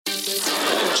And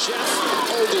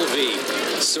Jeff Ogilvy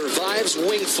survives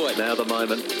Wingfoot. Now the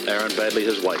moment Aaron Badley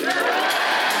has waited for.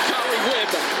 Gary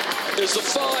Webb is the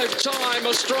 5-time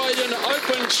Australian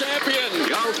Open champion.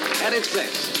 Golf at its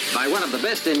best by one of the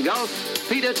best in golf,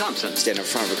 Peter Thompson. Stand in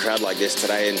front of a crowd like this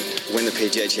today and win the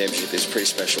PGA Championship is pretty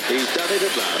special. He's done it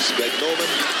at last. Greg Norman.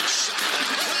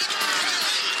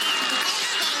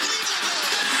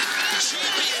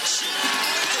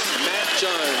 Matt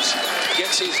Jones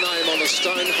gets his name on the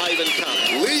Stonehaven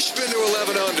Cup. Leishman to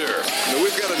 11 under. Now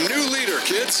we've got a new leader,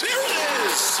 kids. There it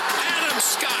is! Adam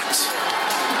Scott.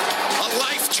 A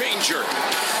life changer.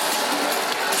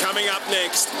 Coming up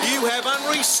next, you have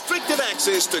unrestricted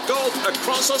access to golf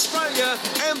across Australia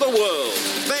and the world.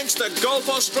 Thanks to Golf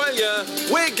Australia,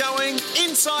 we're going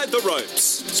inside the ropes.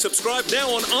 Subscribe now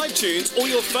on iTunes or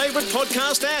your favourite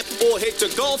podcast app, or head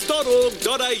to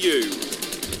golf.org.au.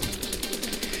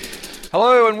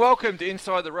 Hello and welcome to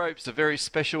Inside the Ropes, a very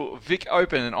special Vic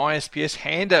Open and ISPS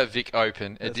Hander Vic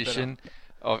Open edition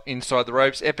of Inside the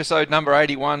Ropes, episode number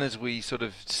 81, as we sort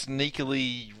of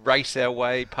sneakily race our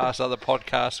way past other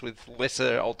podcasts with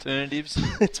lesser alternatives.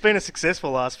 It's been a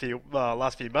successful last few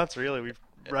months, really. We've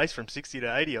raced from 60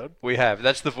 to 80 odd. We have.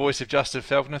 That's the voice of Justin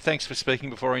Falconer. Thanks for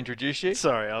speaking before I introduce you.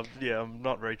 Sorry, I'm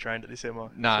not retrained at this, am I?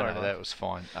 No, that was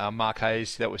fine. Mark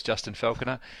Hayes, that was Justin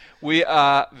Falconer. We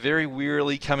are very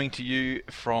wearily coming to you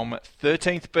from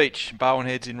 13th Beach, Barwon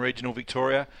Heads in regional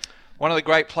Victoria. One of the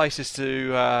great places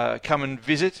to come and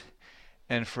visit,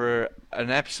 and for an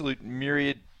absolute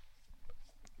myriad...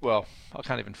 Well, I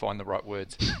can't even find the right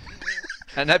words.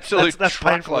 An absolute that's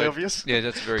truckload. painfully obvious. Yeah,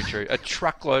 that's very true. A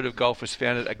truckload of golfers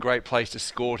found it a great place to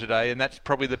score today, and that's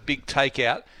probably the big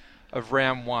takeout of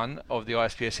round one of the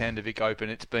ISPS Hander Vic Open.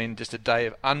 It's been just a day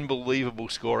of unbelievable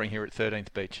scoring here at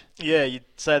 13th Beach. Yeah, you'd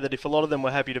say that if a lot of them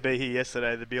were happy to be here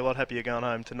yesterday, they'd be a lot happier going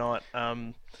home tonight.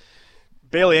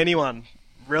 Barely anyone,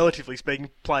 relatively speaking,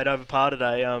 played over par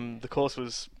today. The course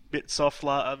was a bit soft.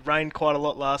 Rained quite a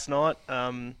lot last night.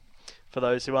 For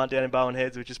those who aren't down in Barwon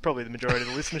Heads, which is probably the majority of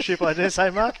the listenership, I dare say,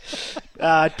 Mark.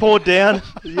 It poured down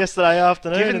yesterday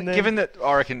afternoon. Given that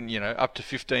I reckon, up to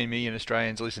 15 million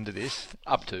Australians listen to this,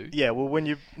 up to. Yeah, well,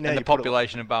 the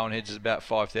population of Barwon Heads is about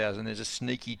 5,000. There's a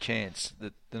sneaky chance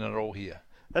that they're not all here.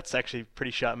 That's actually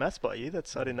pretty sharp maths by you. I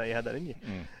didn't know you had that in you.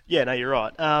 Yeah, no, you're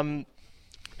right.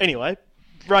 Anyway,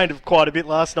 rained quite a bit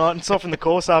last night and softened the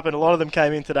course up, and a lot of them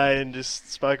came in today and just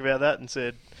spoke about that and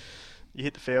said you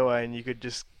hit the fairway and you could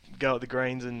just go at the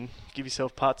greens and give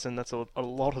yourself putts, and that's what a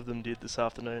lot of them did this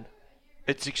afternoon.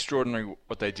 It's extraordinary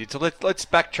what they did. So let's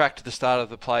backtrack to the start of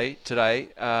the play today.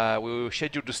 We were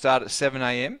scheduled to start at 7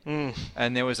 a.m.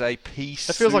 And there was a piece...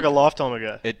 That feels like a lifetime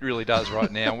ago. It really does right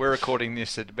now. We're recording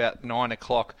this at about 9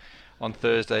 o'clock on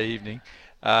Thursday evening.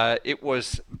 It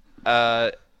was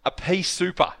a pea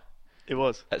super. It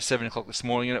was. At 7 o'clock this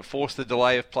morning, and it forced the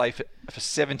delay of play for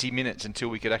 70 minutes until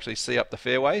we could actually see up the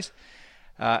fairways.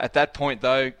 At that point,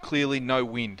 though, clearly no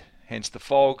wind, hence the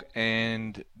fog,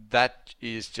 and that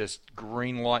is just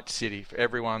green light city for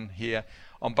everyone here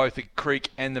on both the creek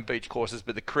and the beach courses,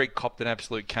 but the creek copped an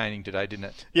absolute caning today, didn't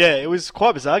it? Yeah, it was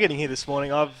quite bizarre getting here this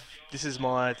morning. This is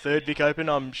my third Vic Open.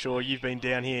 I'm sure you've been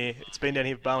down here. It's been down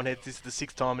here for Barwon Heads. This is the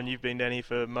sixth time, and you've been down here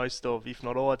for most of, if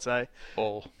not all, I'd say.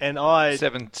 All. And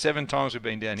seven times we've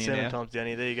been down here now. 7 times down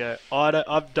here. There you go.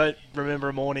 I don't remember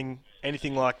a morning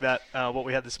anything like that, what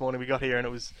we had this morning. We got here and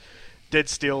it was dead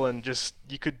still, and just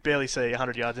you could barely see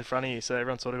 100 yards in front of you. So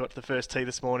everyone sort of got to the first tee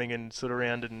this morning and stood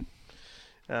around and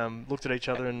looked at each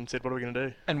other and said, what are we going to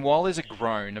do? And while there's a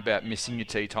groan about missing your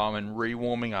tee time and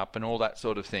re-warming up and all that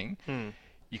sort of thing,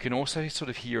 you can also sort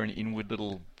of hear an inward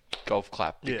little golf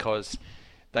clap because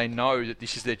they know that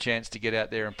this is their chance to get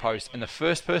out there and post. And the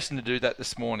first person to do that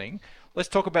this morning, let's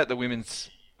talk about the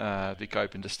women's Vic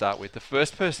Open to start with. The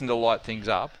first person to light things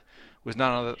up was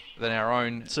none other than our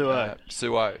own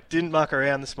Suo. Didn't muck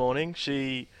around this morning.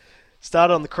 She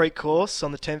started on the creek course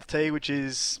on the 10th tee, which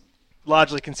is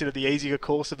largely considered the easier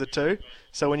course of the two.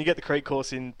 So when you get the creek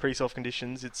course in pretty soft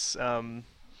conditions, it's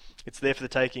there for the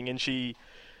taking. And she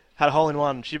had a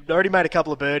hole-in-one. She'd already made a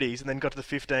couple of birdies and then got to the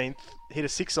 15th, hit a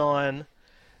 6-iron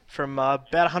from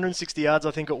about 160 yards,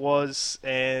 I think it was.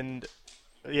 And,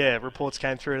 reports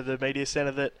came through to the media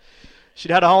centre that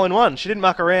she'd had a hole-in-one. She didn't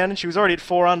muck around, and she was already at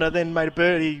 4 under, then made a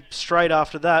birdie straight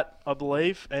after that, I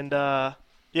believe. And,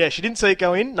 she didn't see it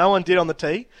go in. No one did on the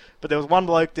tee. But there was one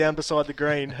bloke down beside the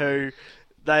green who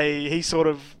he sort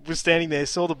of was standing there,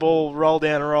 saw the ball roll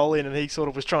down and roll in, and he sort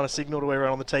of was trying to signal to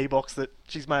everyone on the tee box that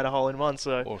she's made a hole-in-one.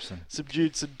 So awesome.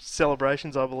 Subdued some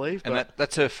celebrations, I believe. And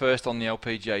that's her first on the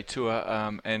LPGA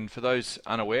Tour. And for those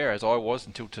unaware, as I was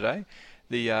until today,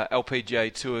 the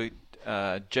LPGA Tour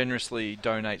generously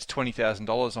donates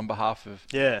 $20,000 on behalf of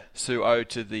Sue O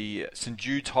to the St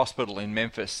Jude's Hospital in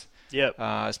Memphis. Yep.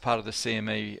 As part of the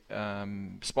CME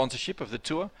sponsorship of the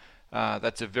tour.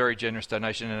 That's a very generous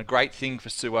donation and a great thing for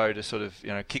Sue O to sort of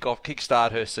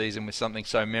kickstart her season with something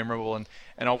so memorable and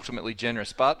ultimately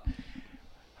generous. But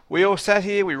we all sat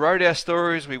here, we wrote our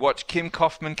stories, we watched Kim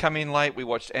Kaufman come in late, we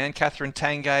watched Anne-Catherine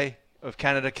Tanguay of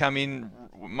Canada come in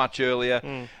much earlier,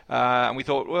 and we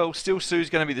thought, well, still Sue's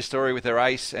going to be the story with her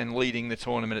ace and leading the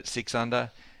tournament at 6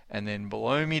 under. And then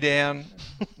blow me down,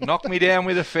 knock me down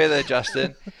with a feather,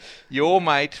 Justin. Your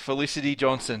mate, Felicity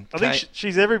Johnson. I think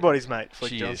she's everybody's mate,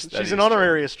 Flick Johnson. She's an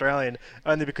honorary Australian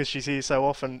only because she's here so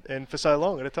often and for so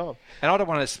long at a time. And I don't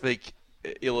want to speak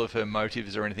ill of her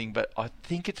motives or anything, but I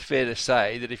think it's fair to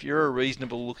say that if you're a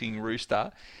reasonable-looking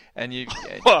rooster and you...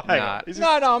 No,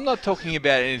 I'm not talking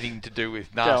about anything to do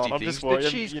with nasty I'm things. just worried.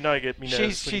 But she's, you get me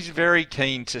nervous. She's very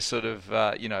keen to sort of,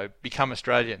 become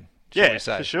Australian. Yeah,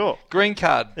 for sure. Green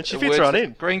card. And she fits right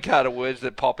in. Green card are words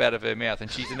that pop out of her mouth,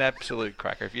 and she's an absolute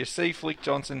cracker. If you see Flick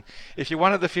Johnson, if you're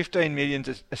one of the 15 million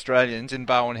Australians in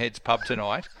Bowen Heads pub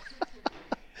tonight,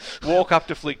 walk up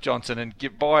to Flick Johnson and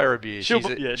buy her a beer.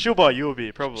 She'll buy you a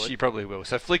beer, probably. She probably will.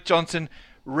 So Flick Johnson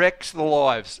wrecks the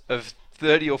lives of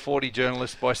 30 or 40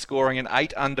 journalists by scoring an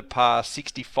 8 under par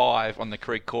 65 on the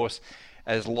Creek course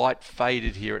as light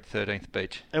faded here at 13th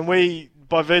Beach. And we...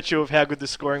 by virtue of how good the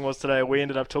scoring was today, we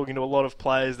ended up talking to a lot of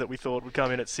players that we thought would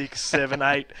come in at 6, 7,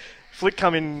 8. Flick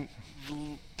come in,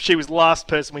 she was the last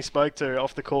person we spoke to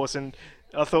off the course, and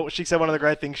I thought she said one of the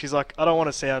great things. She's like, I don't want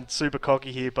to sound super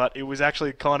cocky here, but it was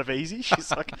actually kind of easy. She's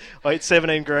like, I hit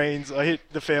 17 greens, I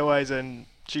hit the fairways, and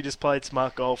she just played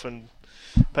smart golf and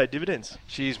paid dividends.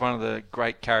 She's one of the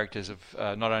great characters of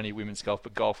not only women's golf,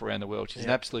 but golf around the world. She's an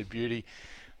absolute beauty.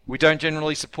 We don't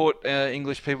generally support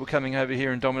English people coming over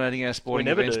here and dominating our sporting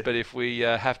events, but if we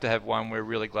have to have one, we're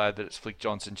really glad that it's Flick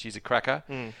Johnson. She's a cracker.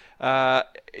 In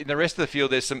the rest of the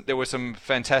field, there was some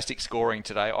fantastic scoring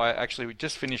today. We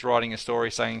just finished writing a story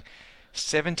saying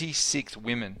 76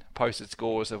 women posted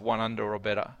scores of 1 under or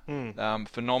better.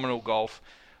 Phenomenal golf.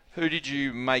 Who did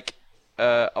you make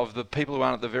of the people who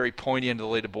aren't at the very pointy end of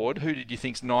the leaderboard? Who did you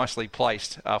think's nicely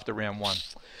placed after round 1?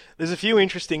 There's a few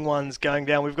interesting ones going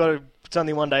down. It's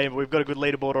only one day, but we've got a good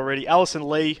leaderboard already. Alison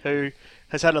Lee, who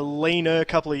has had a leaner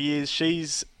couple of years,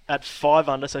 she's at 5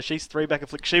 under, so she's 3 back of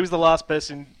Flick. She was the last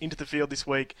person into the field this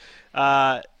week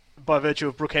by virtue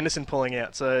of Brooke Henderson pulling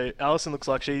out. So Alison looks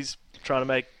like she's trying to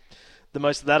make the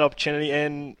most of that opportunity.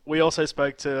 And we also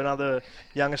spoke to another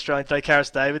young Australian today,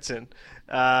 Karis Davidson.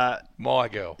 My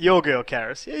girl. Your girl,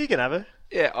 Karis. Yeah, you can have her.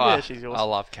 Yeah, she's yours. I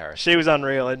love Karis. She was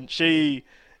unreal, and she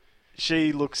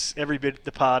looks every bit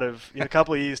the part of... In a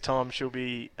couple of years' time, she'll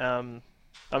be...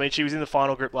 she was in the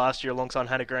final group last year alongside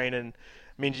Hannah Green and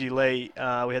Minjee Lee.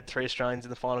 We had 3 Australians in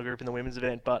the final group in the women's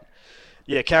event. But,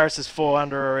 yeah, Karis is 4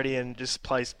 under already and just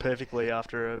placed perfectly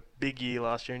after a big year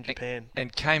last year in Japan.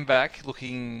 And came back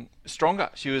looking stronger.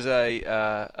 She was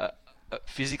a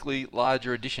physically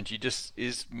larger addition. She just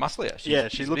is musclier.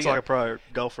 She looks like a pro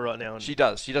golfer right now. She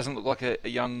does. She doesn't look like a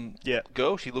young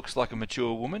girl. She looks like a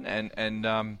mature woman, and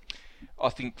I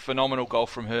think phenomenal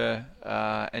golf from her.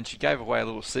 And she gave away a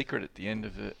little secret at the end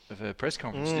of her press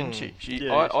conference, didn't she?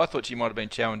 I thought she might have been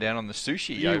chowing down on the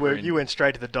sushi. You went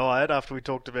straight to the diet after we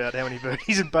talked about how many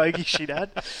birdies and bogeys she'd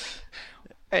had.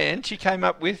 And she came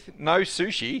up with no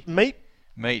sushi.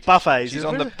 Meat. Buffets. She's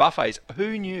on the buffets.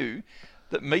 Who knew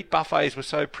that meat buffets were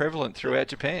so prevalent throughout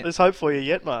Japan? There's hope for you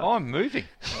yet, Mark. I'm moving.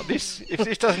 If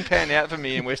this doesn't pan out for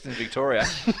me in Western Victoria,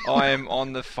 I am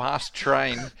on the fast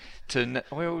train to...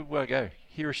 Where will I go?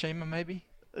 Hiroshima, maybe?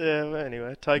 Yeah, well,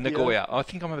 anyway, Tokyo. Nagoya. I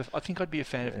think I'd be a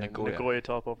fan of Nagoya. Nagoya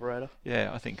type operator.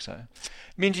 Yeah, I think so.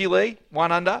 Minjee Lee,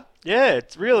 1 under. Yeah,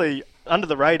 it's really under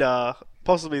the radar.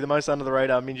 Possibly the most under the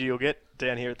radar Minjee you'll get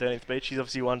down here at 13th Beach. She's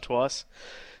obviously won twice.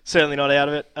 Certainly not out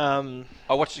of it.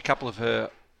 I watched a couple of her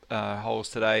holes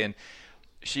today, and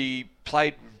she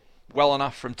played well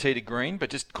enough from tee to green, but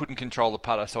just couldn't control the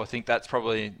putter. So I think that's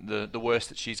probably the worst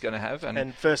that she's going to have.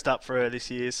 And first up for her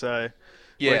this year, so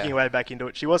working her way back into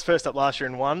it. She was first up last year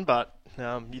and won, but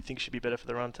you'd think she'd be better for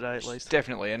the run today at least.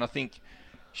 Definitely, and I think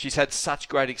she's had such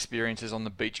great experiences on the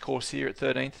beach course here at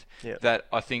 13th that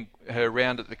I think her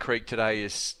round at the Creek today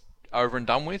is over and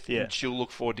done with. Yeah. And she'll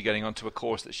look forward to getting onto a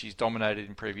course that she's dominated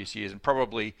in previous years and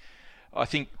probably, I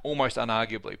think, almost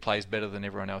unarguably plays better than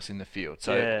everyone else in the field.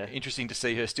 So interesting to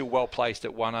see her still well placed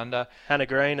at 1 under. Hannah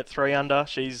Green at 3 under.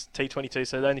 She's T22,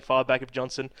 so only 5 back of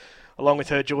Johnson. Along with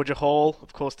her, Georgia Hall,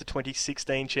 of course, the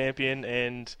 2016 champion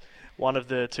and one of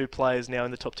the 2 players now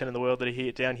in the top 10 in the world that are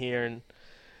here down here. And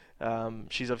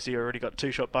She's obviously already got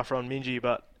 2-shot buffer on Minjee,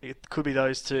 but it could be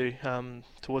those two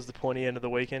towards the pointy end of the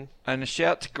weekend. And a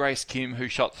shout to Grace Kim, who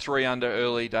shot 3 under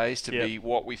early days to be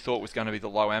what we thought was going to be the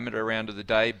low amateur round of the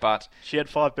day, but she had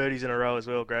 5 birdies in a row as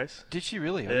well, Grace. Did she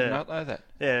really? I did not know that.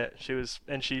 Yeah, she was,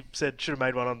 and she said should have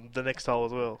made one on the next hole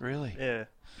as well. Really? Yeah.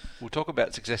 We'll talk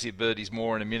about successive birdies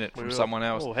more in a minute from someone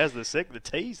else. Oh, how's the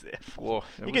tees there? Well,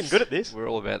 you're getting good at this. We're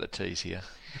all about the tees here.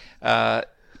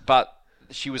 But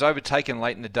she was overtaken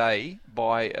late in the day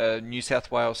by a New South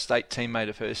Wales state teammate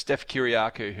of hers, Steph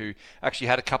Kyriakou, who actually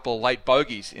had a couple of late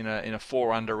bogeys in a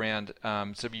 4 under round,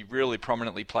 to be really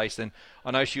prominently placed. And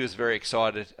I know she was very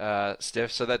excited,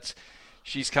 Steph. So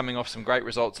she's coming off some great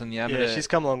results in the amateur. Yeah, she's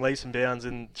come along leaps and bounds,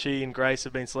 and she and Grace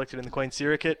have been selected in the Queen's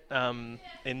Circuit in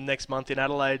next month in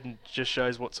Adelaide, and just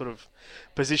shows what sort of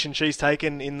position she's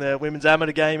taken in the women's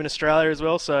amateur game in Australia as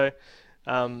well. So.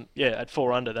 At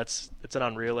 4 under, it's an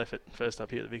unreal effort. First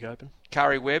up here at the Big Open.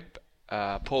 Kari Webb,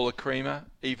 Paula Creamer,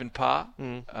 even par.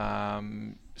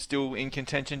 Still in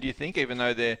contention, do you think? Even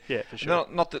though they're for sure.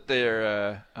 Not that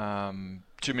they're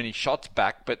too many shots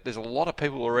back, but there's a lot of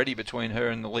people already between her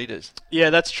and the leaders.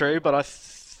 Yeah, that's true. But I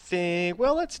think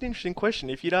that's an interesting question.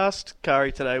 If you'd asked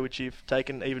Kari today, would she have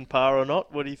taken even par or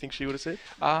not? What do you think she would have said?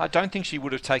 I don't think she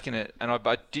would have taken it. And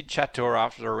I did chat to her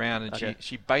after the round, and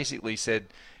she basically said.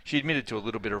 She admitted to a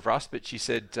little bit of rust, but she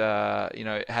said,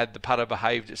 had the putter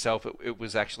behaved itself, it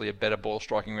was actually a better ball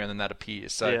striking round than that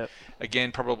appears. So,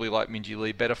 again, probably like Minjee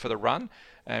Lee, better for the run,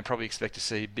 and probably expect to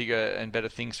see bigger and better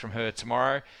things from her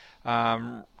tomorrow.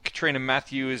 Katrina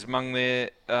Matthew is among their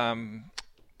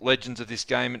legends of this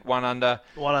game at 1 under.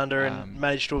 1 under and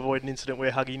managed to avoid an incident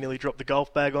where Huggy nearly dropped the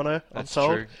golf bag on her. That's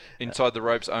true. Inside the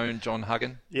ropes own John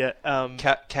Huggan. Yeah.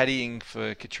 Caddying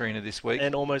for Katrina this week.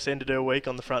 And almost ended her week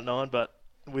on the front 9, but...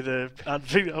 with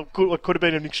what could have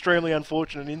been an extremely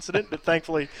unfortunate incident, but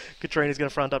thankfully Katrina's going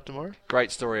to front up tomorrow.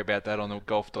 Great story about that on the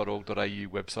golf.org.au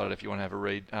website if you want to have a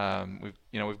read.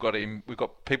 We've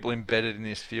got people embedded in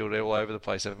this field all over the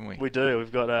place, haven't we? We do.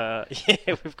 We've got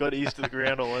we've got ears to the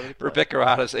ground all over the place. Rebecca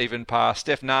Artis even par,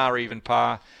 Steph Nah even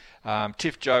par.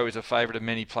 Tiff Joe is a favourite of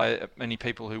many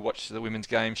people who watch the women's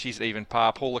game. She's at even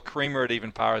par. Paula Creamer at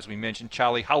even par, as we mentioned.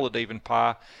 Charlie Hull at even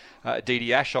par. Didi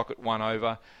Ashok at 1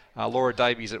 over. Laura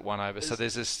Davies at 1 over. So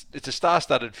it's a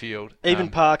star-studded field. Even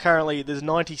par currently, there's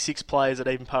 96 players at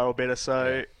even par or better.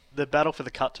 So the battle for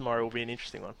the cut tomorrow will be an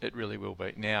interesting one. It really will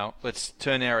be. Now let's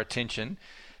turn our attention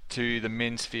to the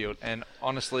men's field. And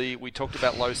honestly, we talked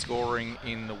about low scoring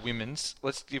in the women's.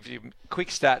 Let's give you quick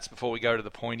stats before we go to the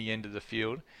pointy end of the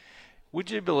field. Would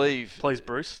you believe, please,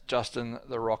 Bruce, Justin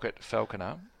the Rocket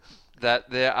Falconer,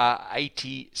 that there are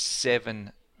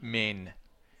 87 men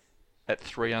at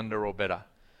 3 under or better?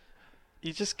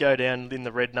 You just go down in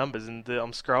the red numbers, and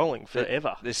I'm scrolling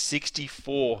forever. There's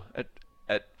 64 at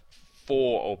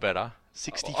 4 or better.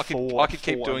 64. I could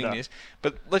keep doing this,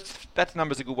 but that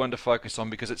number's a good one to focus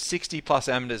on because it's 60 plus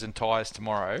amateurs and tyres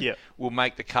tomorrow. Will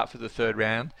make the cut for the 3rd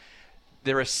round.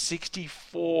 There are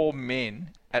 64 men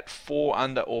at 4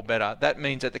 under or better. That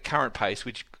means at the current pace,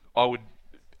 which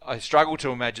I struggle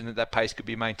to imagine that pace could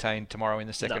be maintained tomorrow in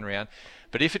the 2nd round.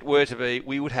 But if it were to be,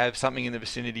 we would have something in the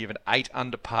vicinity of an 8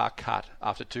 under par cut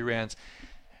after 2 rounds.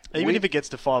 Even if it gets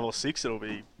to 5 or 6, it'll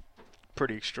be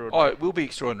pretty extraordinary. Oh, it will be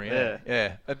extraordinary,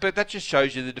 yeah. But that just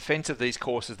shows you the defence of these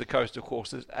courses, the coastal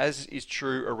courses, as is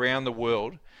true around the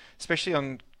world, especially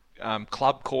on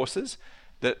club courses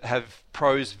that have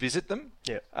pros visit them,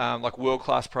 like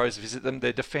world-class pros visit them.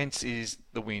 Their defence is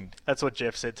the wind. That's what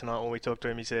Jeff said tonight when we talked to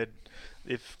him. He said,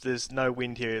 if there's no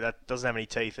wind here, that doesn't have any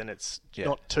teeth, and it's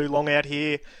not too long out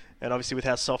here, and obviously with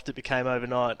how soft it became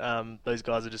overnight, those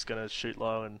guys are just going to shoot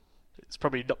low, and it's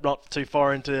probably not too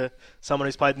foreign to someone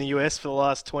who's played in the US for the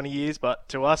last 20 years, but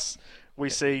to us, we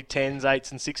see 10s,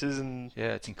 8s and 6s and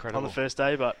it's incredible on the first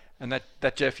day. And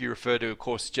that Jeff you refer to, of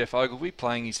course, Jeff Ogilvy,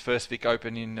 playing his first Vic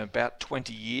Open in about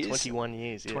 20 years. 21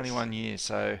 years, yes. 21 years,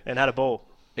 so... And had a ball.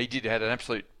 He had an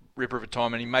absolute ripper of a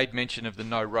time, and he made mention of the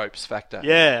no ropes factor.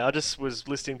 Yeah, I just was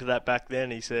listening to that back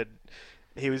then. He said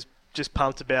he was just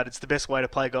pumped about it's the best way to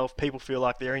play golf. People feel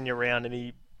like they're in your round, and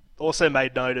he also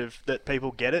made note of that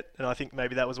people get it, and I think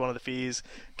maybe that was one of the fears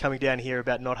coming down here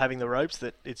about not having the ropes,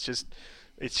 that it's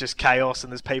just chaos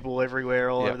and there's people everywhere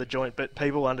all over the joint, but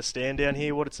people understand down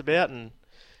here what it's about. And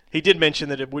he did mention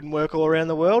that it wouldn't work all around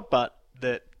the world, but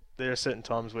that there are certain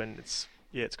times when it's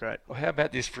great. Well, how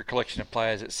about this for a collection of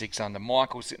players at 6 under?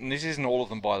 Michael, and this isn't all of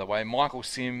them, by the way. Michael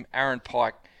Sim, Aaron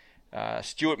Pike,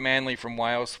 Stuart Manley from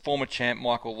Wales, former champ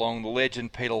Michael Long, the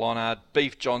legend Peter Lonard,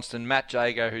 Beef Johnston, Matt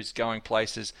Jago, who's going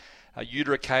places,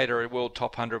 Utica Cater, a world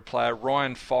top 100 player,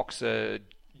 Ryan Fox, a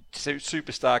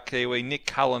superstar Kiwi, Nick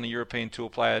Cullen, a European Tour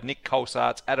player, Nick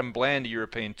Colsaerts, Adam Bland, a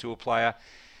European Tour player.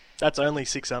 That's only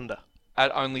 6 under.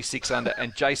 At only 6 under,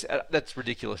 and Jason, that's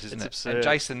ridiculous, isn't it? Absurd. And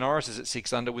Jason Norris is at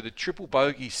 6 under with a triple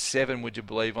bogey 7, would you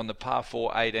believe, on the par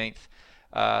 4 18th.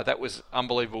 That was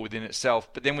unbelievable within itself.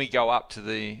 But then we go up to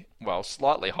the,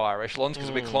 slightly higher echelons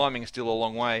because we're climbing still a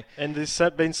long way. And there's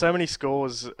been so many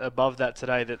scores above that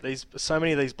today that so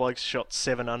many of these blokes shot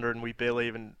 7 under and we barely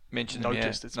even mentioned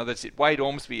noticed. Them, yeah. No, that's it. Wade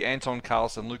Ormsby, Anton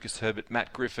Carlson, Lucas Herbert,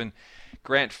 Matt Griffin,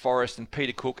 Grant Forrest and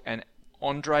Peter Cook and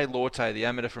Andre Lorte, the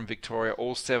amateur from Victoria,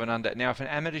 all 7 under. Now, if an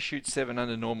amateur shoots 7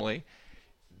 under normally,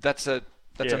 that's a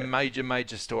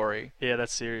major story. Yeah,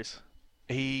 that's serious.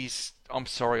 I'm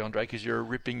sorry, Andre, because you're a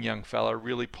ripping young fella,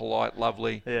 really polite,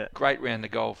 lovely, great round of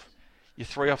golf. You're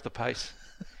 3 off the pace.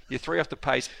 You're 3 off the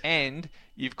pace, and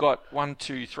you've got 1,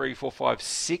 2, 3, 4, 5,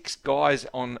 6 guys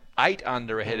on 8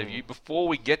 under ahead of you. Before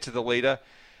we get to the leader,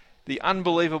 the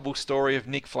unbelievable story of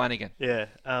Nick Flanagan. Yeah,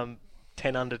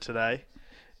 10 under today.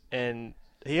 And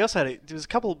he also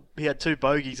he had 2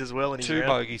 bogeys as well in his round. 2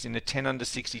 bogeys in the 10 under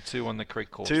 62 on the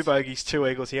Creek course. 2 bogeys, 2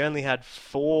 eagles. He only had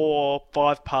 5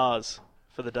 pars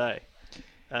for the day.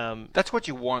 That's what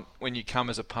you want when you come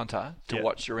as a punter to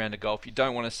watch your round of golf. You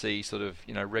don't want to see sort of,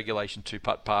 regulation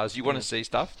 2-putt pars. You want to see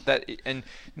stuff. And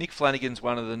Nick Flanagan's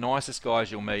one of the nicest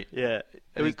guys you'll meet. Yeah.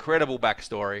 An incredible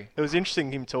backstory. It was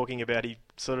interesting him talking about he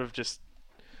sort of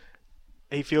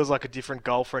he feels like a different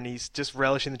golfer and he's just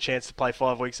relishing the chance to play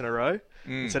 5 weeks in a row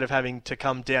instead of having to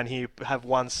come down here, have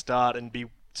one start and be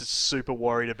just super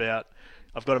worried about,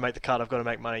 I've got to make the cut, I've got to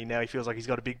make money. Now he feels like he's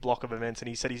got a big block of events and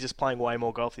he said he's just playing way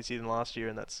more golf this year than last year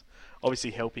and that's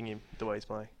obviously helping him the way he's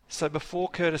playing. So before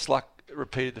Curtis Luck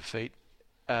repeated the feat,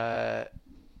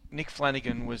 Nick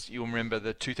Flanagan was, you'll remember,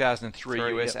 the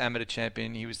 2003 US Amateur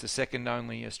Champion. He was the second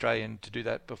only Australian to do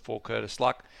that before Curtis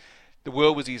Luck. The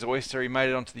world was his oyster. He made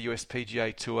it onto the US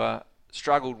PGA Tour,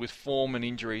 struggled with form and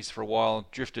injuries for a while,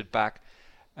 drifted back,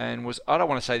 and was, I don't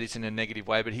want to say this in a negative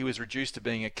way, but he was reduced to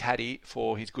being a caddy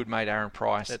for his good mate Aaron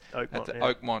Price at the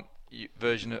Oakmont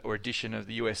version or edition of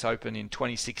the US Open in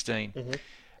 2016.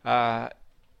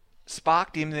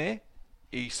 Sparked him there.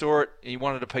 He saw it. He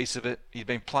wanted a piece of it. He'd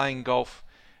been playing golf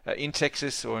in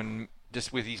Texas or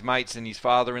just with his mates and his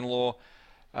father-in-law.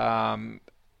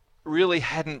 Really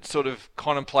hadn't sort of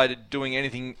contemplated doing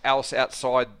anything else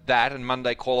outside that and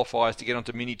Monday qualifiers to get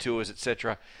onto mini tours,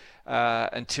 etc.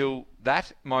 Until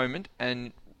that moment,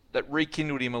 and that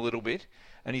rekindled him a little bit.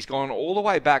 And he's gone all the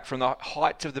way back from the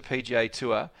heights of the PGA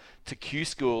Tour to Q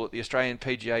School at the Australian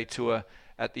PGA Tour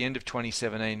at the end of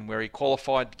 2017, where he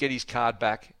qualified to get his card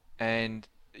back. And,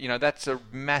 that's a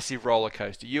massive roller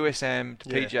coaster. USAM to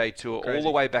PGA Tour, crazy. All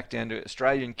the way back down to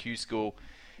Australian Q School.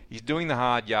 He's doing the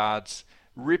hard yards.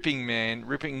 Ripping man,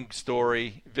 ripping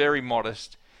story, very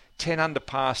modest. 10 under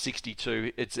par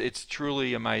 62. It's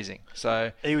truly amazing.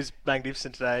 So he was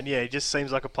magnificent today, and he just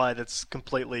seems like a player that's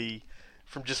completely,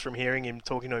 from hearing him,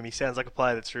 talking to him, he sounds like a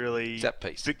player that's really that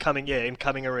piece. Coming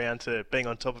around to being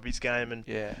on top of his game, and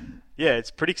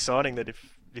it's pretty exciting that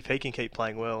if he can keep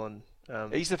playing well and.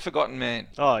 He's a forgotten man.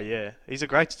 Oh, yeah. He's a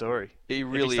great story. He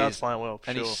really he starts is. Playing well,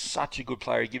 and he's such a good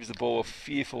player. He gives the ball a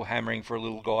fearful hammering for a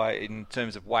little guy in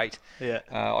terms of weight. Yeah.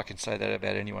 I can say that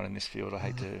about anyone in this field. I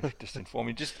hate to just inform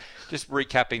you. Just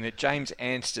recapping that James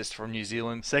Anstis from New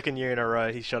Zealand. 2nd year in a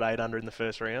row, he shot 8 under in the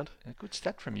first round. A good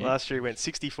stat from you. Last year he went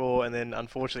 64 and then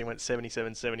unfortunately went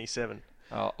 77-77.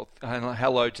 Oh,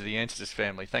 hello to the Anstis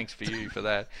family. Thanks for you for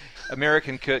that.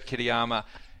 American Kurt Kitayama.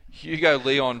 Hugo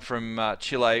Leon from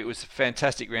Chile. It was a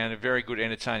fantastic round, a very good,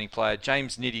 entertaining player.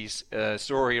 James Nitty's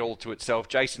story all to itself.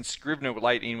 Jason Scrivener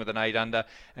late in with an 8 under,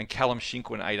 and Callum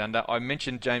Shink an 8 under. I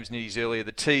mentioned James Nitty's earlier.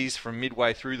 The tease from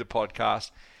midway through the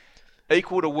podcast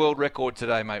equaled a world record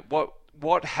today, mate.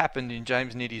 What happened in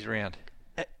James Nitty's round?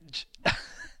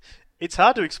 It's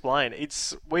hard to explain.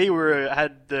 We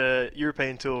had the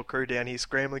European Tour crew down here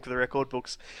scrambling for the record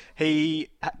books. He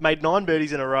made 9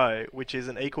 birdies in a row, which is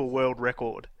an equal world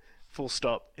record. Full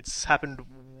stop. It's happened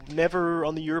never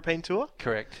on the European Tour.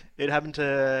 Correct. It happened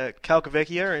to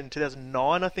Calcavecchia in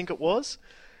 2009, I think it was.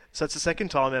 So it's the second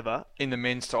time ever. In the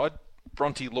men's side,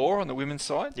 Bronte Law on the women's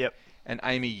side. Yep. And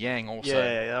Amy Yang also.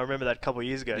 Yeah, I remember that a couple of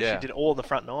years ago. Yeah. She did all on the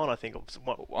front 9, I think.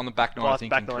 On the back 9, I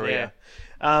think, in Korea.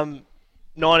 Yeah.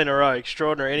 9 in a row,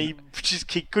 extraordinary. And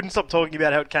he couldn't stop talking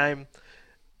about how it came.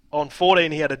 On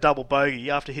 14, he had a double bogey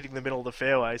after hitting the middle of the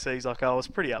fairway. So he's like, I was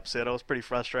pretty upset. I was pretty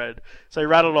frustrated. So he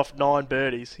rattled off 9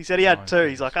 birdies. He said he had 2.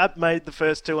 He's like, I made the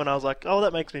first 2, and I was like, oh,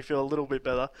 that makes me feel a little bit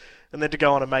better. And then to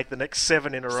go on and make the next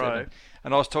 7 in a row.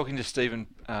 And I was talking to Stephen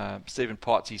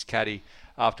Potts, his caddy,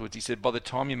 afterwards. He said, by the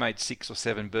time you made 6 or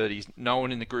 7 birdies, no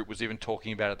one in the group was even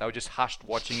talking about it. They were just hushed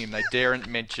watching him. They daren't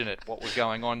mention it, what was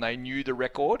going on. They knew the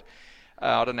record.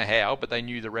 I don't know how, but they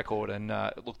knew the record. And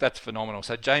look, that's phenomenal.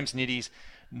 So James Nitty's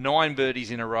 9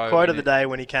 birdies in a row. Quote of the day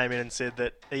when he came in and said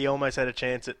that he almost had a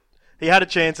chance at... He had a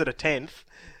chance at a 10th,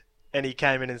 and he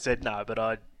came in and said, no, but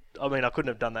I couldn't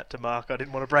have done that to Mark. I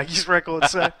didn't want to break his record.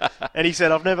 So, and he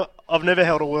said, I've never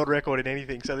held a world record in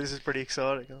anything, so this is pretty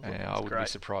exciting. I wouldn't be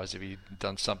surprised if he'd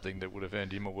done something that would have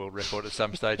earned him a world record at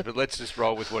some stage. But let's just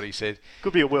roll with what he said.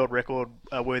 Could be a world record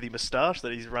worthy moustache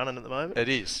that he's running at the moment. It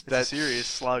is. That's a serious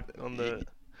slug on the...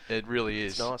 It really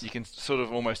is. It's nice. You can sort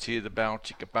of almost hear the bow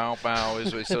chicka bow bow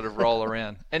as we sort of roll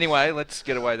around. Anyway, let's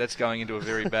get away. That's going into a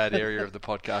very bad area of the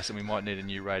podcast, and we might need a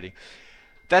new rating.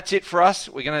 That's it for us.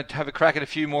 We're going to have a crack at a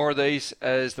few more of these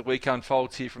as the week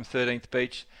unfolds here from 13th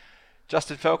Beach.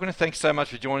 Justin Falconer, thanks so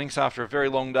much for joining us after a very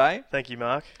long day. Thank you,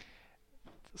 Mark.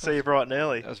 See you bright and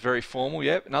early. That was very formal,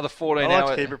 yep. Another 14 hours. I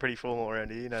like to keep it pretty formal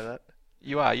around here, you know that.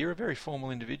 You are. You're a very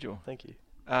formal individual. Thank you.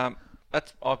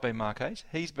 I've been Mark Hayes.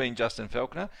 He's been Justin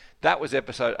Falconer. That was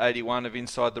episode 81 of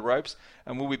Inside the Ropes,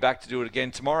 and we'll be back to do it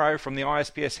again tomorrow from the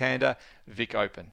ISPS Hander Vic Open.